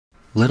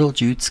Little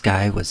Jude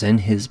Sky was in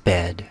his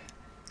bed,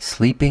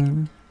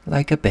 sleeping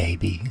like a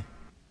baby.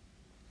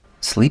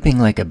 Sleeping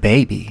like a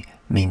baby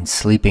means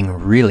sleeping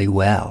really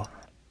well.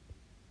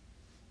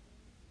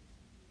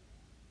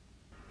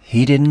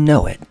 He didn't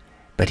know it,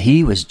 but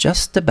he was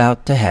just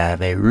about to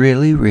have a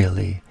really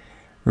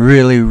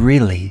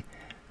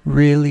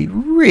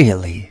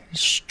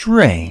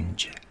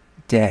strange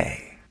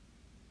day.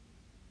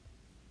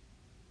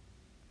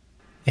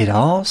 It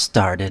all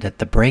started at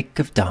the break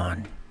of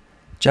dawn,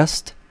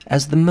 just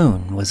as the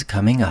moon was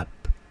coming up.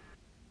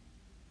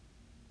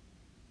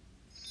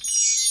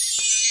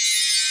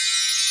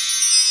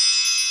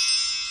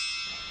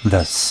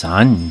 The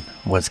sun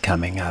was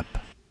coming up.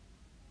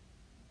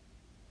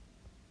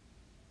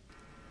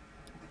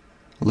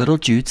 Little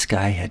Jude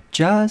Sky had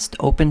just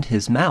opened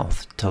his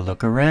mouth to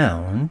look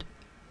around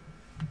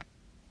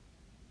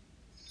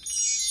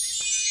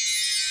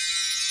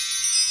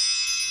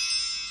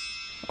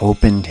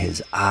opened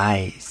his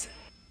eyes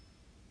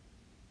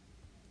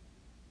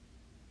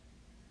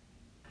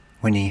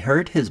when he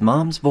heard his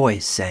mom's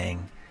voice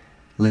saying,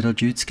 "Little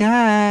Jude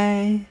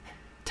Sky,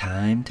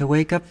 time to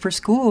wake up for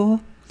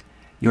school.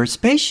 Your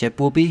spaceship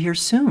will be here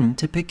soon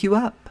to pick you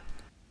up."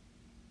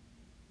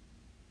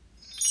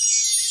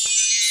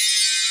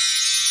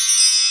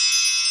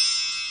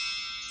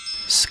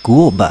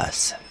 School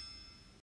bus.